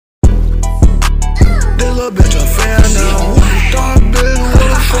little bitch a fan now. Dog bitch, what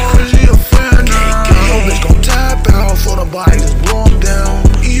the fuck, she a fan now. Yo, bitch gon' tap out for the body, just blow him down.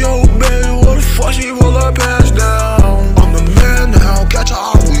 Yo, baby, what the fuck, she roll her pants down. I'm the man now, catch her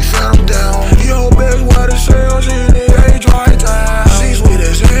off, we fan him down. Yo, bitch, what the sale, she the age right down. She sweet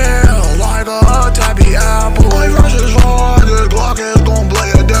as hell, like a tappy apple. Like rushes hard, this Glock is gon' blow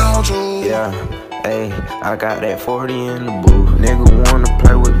it down too. Yeah, ayy, I got that 40 in the booth. Nigga wanna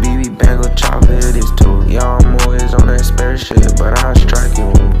play with BBBango, chop it is too. Yeah, I'm always on that spare shit, but I strike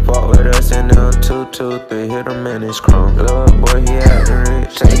you. Fuck with us in the 223, hit him in his chrome. Little boy, he actin'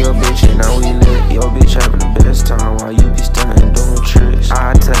 rich. Take your bitch and now we lit. Your bitch having the best time while you be stuntin' doing tricks.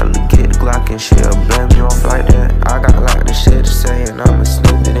 I tell her to get the Glock and she'll blame me off like that. I got like the shit to say and I'ma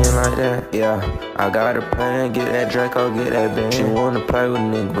snoop it in like that. Yeah, I got a plan, get that Draco, get that band. She wanna play with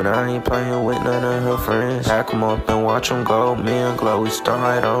nigga, but I ain't playing with none of her friends. Pack 'em up and watch 'em go. Me and Glow, we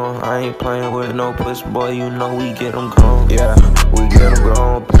start on. I ain't playing with no pussy boy, you know we get 'em gone. Yeah, we get 'em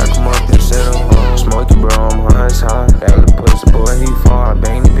gone. Pack 'em up and send 'em home. Smoky bro, I'm high as high. That little pussy boy, he fall. I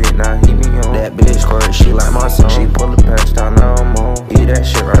bang the bitch, now he be on. That bitch squirt, she like my song. She pull the patch down, now I'm on. Eat that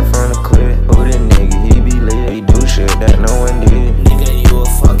shit right from the clip. Who this nigga, he be lit. He do shit that no one did. Nigga, you a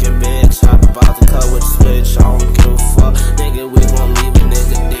fucking bitch. Hop about the cut with the switch. I don't give a fuck. Nigga, we gon' leave a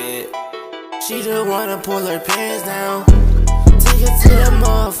nigga dead. She just wanna pull her pants down. Take it to the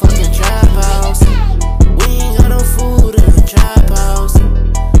motherfucking trap house. We ain't got no food in the trap house.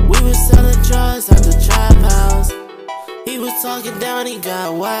 We was selling drugs at the trap house. He was talking down, he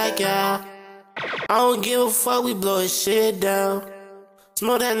got whack out. I don't give a fuck, we blow his shit down.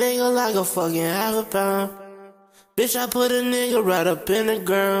 Smoke that nigga like a fucking half a pound. Bitch, I put a nigga right up in the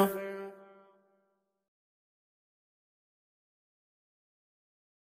ground.